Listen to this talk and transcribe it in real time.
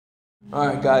All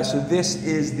right, guys, so this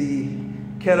is the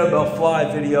kettlebell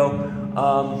fly video.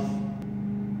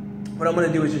 What I'm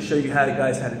gonna do is just show you how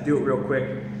to do it real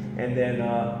quick, and then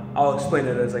I'll explain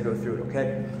it as I go through it,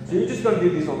 okay? So you're just gonna do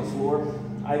these on the floor.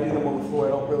 I do them on the floor,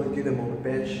 I don't really do them on the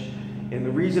bench. And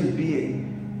the reason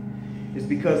being is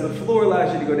because the floor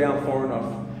allows you to go down far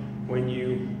enough when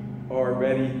you are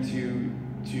ready to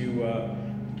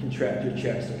contract your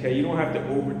chest, okay? You don't have to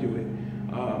overdo it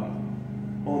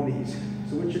on these.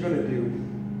 So what you're gonna do,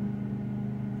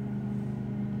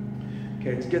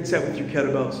 okay, is get set with your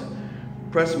kettlebells.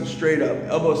 Press them straight up,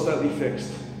 elbows slightly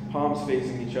fixed, palms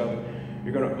facing each other.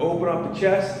 You're gonna open up the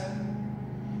chest,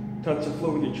 touch the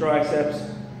floor with your triceps,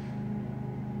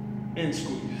 and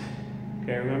squeeze.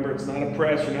 Okay, remember, it's not a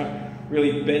press, you're not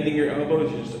really bending your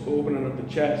elbows, you're just opening up the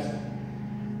chest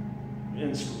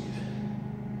and squeeze.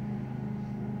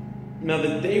 Now,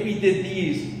 the day we did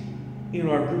these in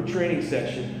our group training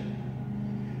session,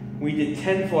 we did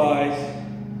 10 flies,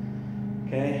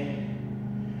 okay?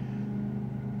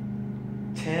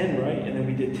 10, right? And then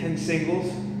we did 10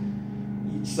 singles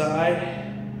each side.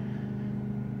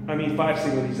 I mean 5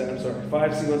 singles each side, I'm sorry.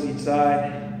 5 singles each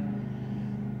side.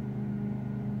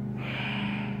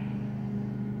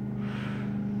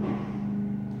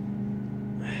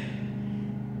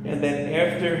 And then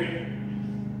after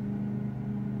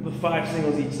the 5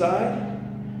 singles each side,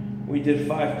 we did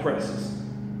 5 presses.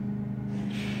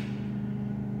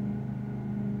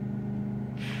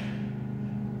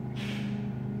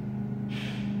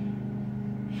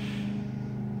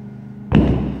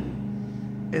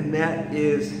 And that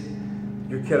is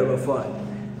your kettlebell fly.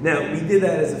 Now, we did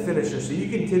that as a finisher, so you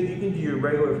can do your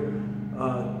regular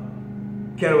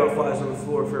kettlebell flies on the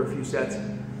floor for a few sets.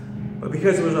 But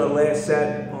because it was our last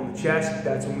set on the chest,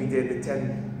 that's when we did the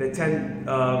 10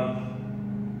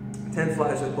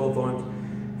 flies with both arms,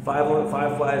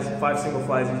 5 single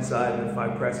flies each side, and then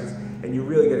 5 presses, and you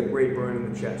really get a great burn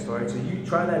in the chest. All right, so you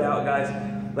try that out, guys.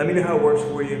 Let me know how it works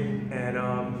for you, and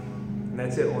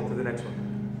that's it. On to the next one.